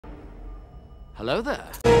Hello there.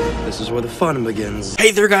 This is where the fun begins.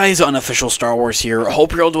 Hey there guys, Unofficial Star Wars here.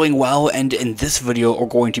 Hope you're all doing well, and in this video we're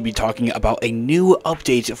going to be talking about a new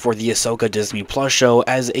update for the Ahsoka Disney Plus show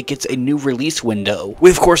as it gets a new release window. We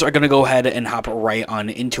of course are going to go ahead and hop right on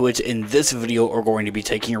into it. In this video we're going to be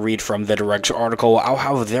taking a read from the direct article. I'll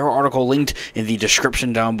have their article linked in the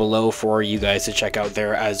description down below for you guys to check out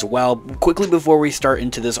there as well. Quickly before we start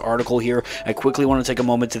into this article here, I quickly want to take a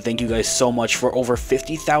moment to thank you guys so much for over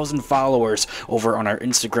 50,000 followers over on our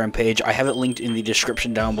Instagram page. I have it linked in the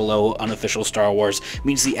description down below. Unofficial Star Wars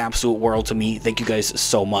means the absolute world to me. Thank you guys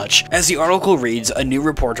so much. As the article reads, a new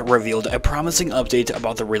report revealed a promising update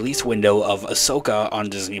about the release window of Ahsoka on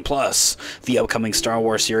Disney Plus. The upcoming Star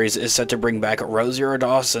Wars series is set to bring back Rosario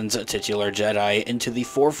Dawson's titular Jedi into the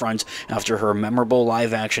forefront after her memorable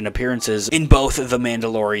live-action appearances in both The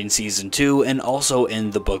Mandalorian Season 2 and also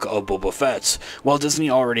in the Book of Boba Fett. While Disney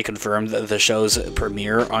already confirmed that the show's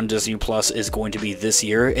premiere on Disney Plus is going to be this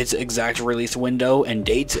year, its exact release window and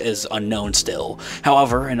date is unknown still.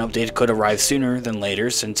 However, an update could arrive sooner than later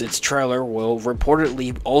since its trailer will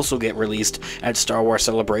reportedly also get released at Star Wars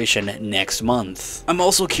Celebration next month. I'm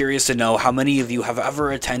also curious to know how many of you have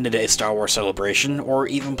ever attended a Star Wars Celebration or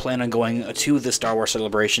even plan on going to the Star Wars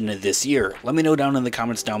Celebration this year. Let me know down in the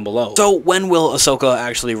comments down below. So when will Ahsoka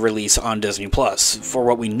actually release on Disney Plus? For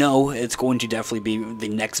what we know, it's going to definitely be the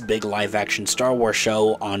next big live action Star Wars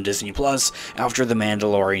show on Disney Plus after The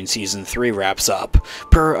Mandalorian Season 3 wraps up.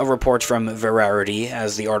 Per a report from Variety,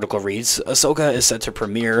 as the article reads, Ahsoka is set to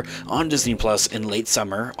premiere on Disney Plus in late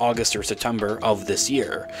summer, August or September of this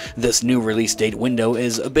year. This new release date window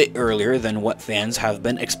is a bit earlier than what fans have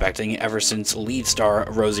been expecting ever since lead star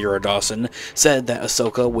Rosario Dawson said that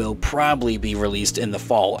Ahsoka will probably be released in the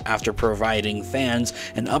fall after providing fans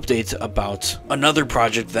an update about another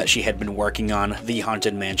project that she had been working on, the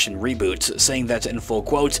Haunted Mansion reboot, saying that in full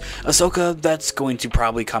quote, Ahsoka, that's going to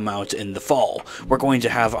probably come out in the fall. We're going to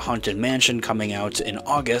have Haunted Mansion coming out in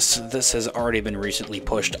August. This has already been recently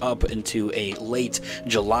pushed up into a late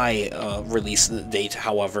July release date,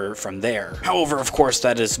 however, from there. However, of course,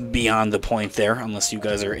 that is beyond the point there, unless you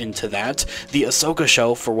guys are into that. The Ahsoka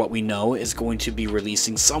show, for what we know, is going to be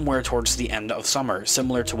releasing somewhere towards the end of summer,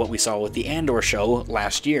 similar to what we saw with the Andor show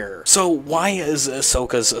last year. So why is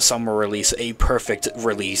Ahsoka's summer release a perfect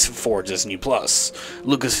release for Disney Plus?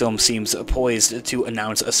 Lucasfilm seems poised to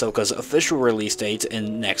announce Ahsoka's official release date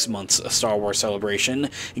in next month's Star Wars Celebration,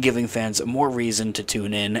 giving fans more reason to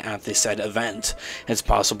tune in at the said event. It's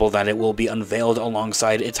possible that it will be unveiled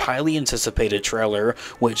alongside its highly anticipated trailer,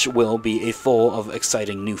 which will be full of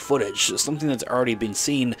exciting new footage, something that's already been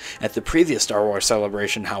seen at the previous Star Wars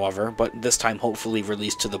Celebration, however, but this time hopefully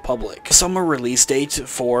released to the public. A summer release date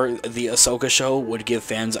for the Ahsoka show would give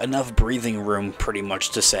fans enough breathing room, pretty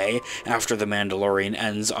much to say, after The Mandalorian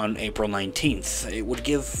ends on April 19th. It would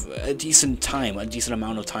give a decent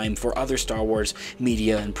amount of time for other Star Wars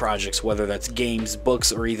media and projects, whether that's games,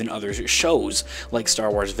 books, or even other shows like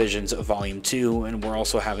Star Wars Visions Volume 2, and we're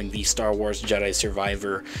also having the Star Wars Jedi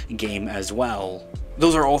Survivor game as well.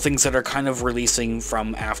 Those are all things that are kind of releasing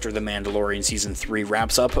from after The Mandalorian Season 3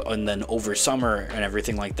 wraps up, and then over summer and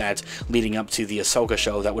everything like that, leading up to the Ahsoka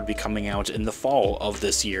show that would be coming out in the fall of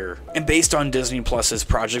this year. And based on Disney Plus's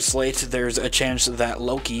project slate, there's a chance that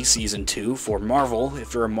Loki Season 2 for Marvel,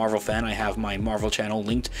 if you're a Marvel fan, I have my Marvel channel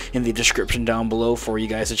linked in the description down below for you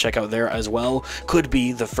guys to check out there as well, could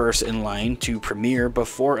be the first in line to premiere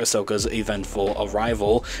before Ahsoka's eventful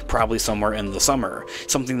arrival, probably somewhere in the summer.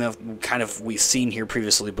 Something that kind of we've seen here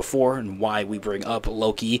previously before, and why we bring up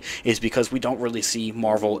Loki is because we don't really see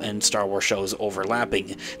Marvel and Star Wars shows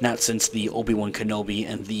overlapping, not since the Obi-Wan Kenobi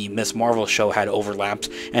and the Miss Marvel show had overlapped,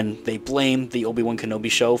 and they blame the Obi-Wan Kenobi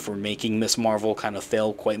show for making Miss Marvel kind of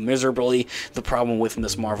fail quite miserably. The problem with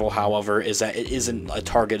Miss Marvel, however, is that it isn't a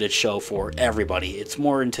targeted show for everybody. It's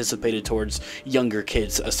more anticipated towards younger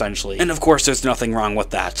kids, essentially. And of course, there's nothing wrong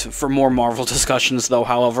with that. For more Marvel discussions, though,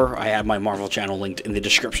 however, I have my Marvel channel linked in the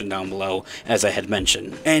description down below, as I had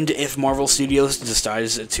mentioned. And if Marvel Studios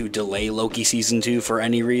decides to delay Loki Season 2 for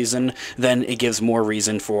any reason, then it gives more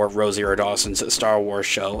reason for Rosario Dawson's Star Wars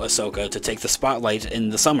show, Ahsoka, to take the spotlight in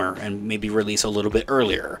the summer and maybe release a little bit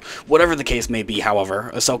earlier. Whatever the case may be,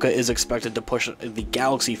 however, Ahsoka is expected to push the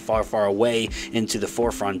galaxy far, far away into the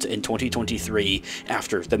forefront in 2023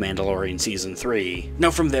 after The Mandalorian Season 3.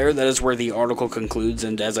 Now from there, that is where the article concludes,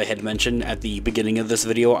 and as I had mentioned at the beginning of this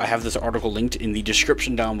video, I have this article linked in the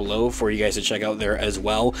description down below for you guys to check out there as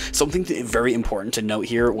well. Something very important to note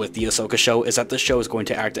here with the Ahsoka show is that this show is going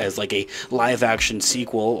to act as like a live-action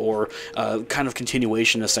sequel or kind of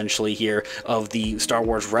continuation, essentially, here of the Star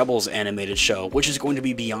Wars Rebels animated show, which is going to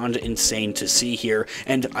be beyond insane to see here.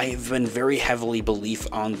 And I've been very heavily belief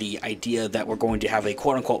on the idea that we're going to have a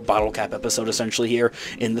quote-unquote bottle cap episode, essentially, here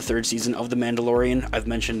in the 3rd season of The Mandalorian. I've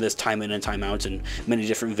mentioned this time in and time out in many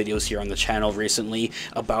different videos here on the channel recently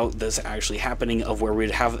about this actually happening, of where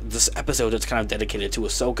we'd have this episode that's kind of dedicated to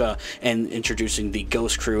Ahsoka and introducing the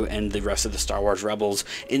Ghost Crew and the rest of the Star Wars Rebels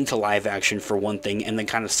into live action for one thing, and then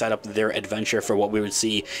kind of set up their adventure for what we would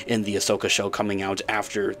see in the Ahsoka show coming out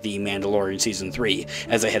after The Mandalorian Season 3.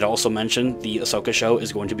 As I had also mentioned, the Ahsoka show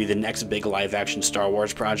is going to be the next big live action Star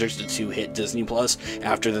Wars project to hit Disney Plus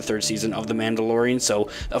after the 3rd season of The Mandalorian, so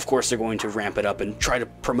of course they're going to ramp it up and try to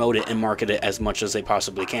promote it and market it as much as they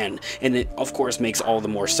possibly can. And it of course makes all the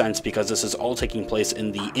more sense because this is all taking place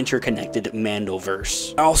in the interconnected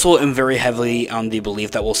Mandoverse. I also am very heavily on the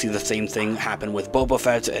belief that we'll see the same thing happen with Boba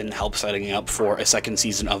Fett and help setting up for a 2nd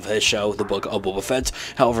season of his show, The Book of Boba Fett.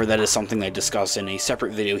 However, that is something I discussed in a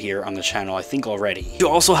separate video here on the channel, I think already. To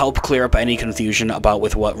also help clear up any confusion about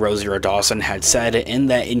with what Rosario Dawson had said in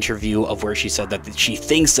that interview, of where she said that she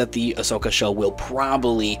thinks that the Ahsoka show will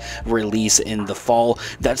probably release in the fall,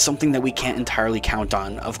 that's something that we can't entirely count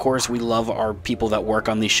on. Of course, we love our people that work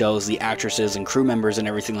on these shows, the actresses and crew members and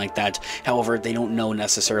everything like that. However, they don't know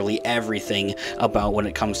necessarily everything about when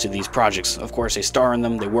it comes to these projects. Of course, they star in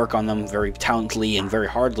them, they work on them very talentedly and very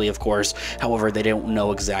hardly, of course. However, they don't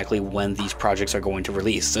know exactly when these projects are going to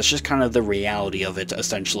release. That's just kind of the reality of it,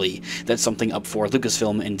 essentially. That's something up for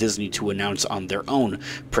Lucasfilm and Disney to announce on their own,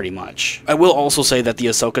 pretty much. I will also say that the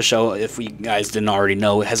Ahsoka show, if you guys didn't already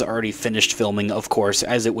know, has already finished filming, of course,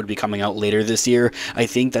 as it would be coming out later this year. I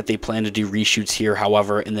think that they plan to do reshoots here,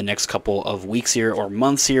 however, in the next couple of weeks here, or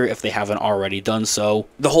months here, if they haven't already done so.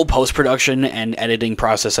 The whole post-production and editing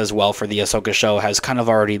process as well for the Ahsoka show has kind of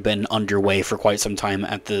already been underway for quite some time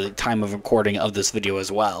at the time of recording of this video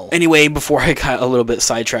as well. Anyway, before I got a little bit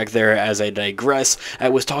sidetracked there as I digress, I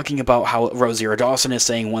was talking about how Rosario Dawson is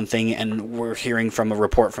saying one thing, and we're hearing from a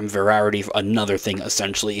report from Variety another thing,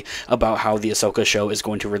 essentially, about how the Ahsoka show is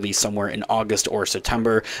going to release somewhere in August or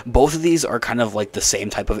September. Both of these are kind of like the same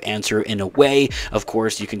type of answer in a way. Of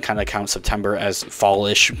course, you can kind of count September as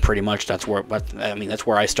fallish, pretty much. That's where, that's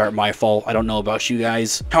where I start my fall. I don't know about you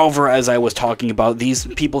guys. However, as I was talking about, these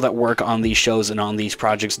people that work on these shows and on these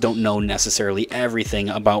projects don't know necessarily everything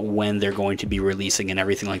about when they're going to be releasing and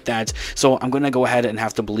everything like that. So I'm going to go ahead and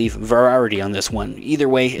have to believe Variety on this one. Either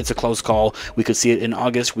way, it's a close call. We could see it in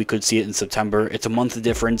August, we could see it in September. It's a month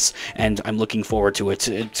difference, and I'm looking forward to it.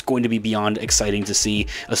 It's going to be beyond exciting to see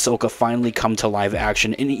Ahsoka finally come to live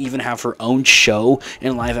action and even have her own show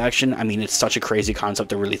in live action. I mean, it's such a crazy concept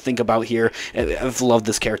to really think about here. I've loved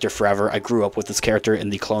this character forever. I grew up with this character in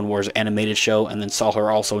the Clone Wars animated show, and then saw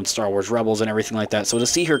her also in Star Wars Rebels and everything like that. So to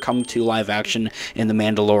see her come to live action in The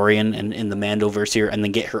Mandalorian and in the Mandoverse here, and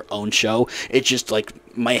then get her own show, it just, like,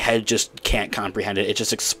 my head just can't comprehend it. It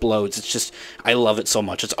just explodes. It's just, I love it so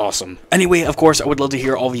much. It's awesome. Anyway, of course, I would love to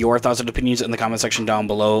hear all of your thoughts and opinions in the comment section down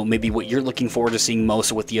below. Maybe what you're looking forward to seeing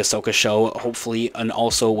most with the Ahsoka show, hopefully, and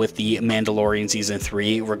also with the Mandalorian Season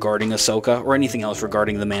 3 regarding Ahsoka, or anything else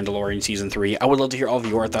regarding the Mandalorian Season 3. I would love to hear all of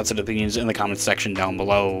your thoughts and opinions in the comment section down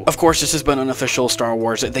below. Of course, this has been Unofficial Star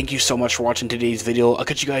Wars. Thank you so much for watching today's video. I'll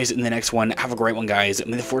catch you guys in the next one. Have a great one, guys.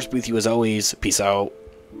 May the Force be with you as always. Peace out.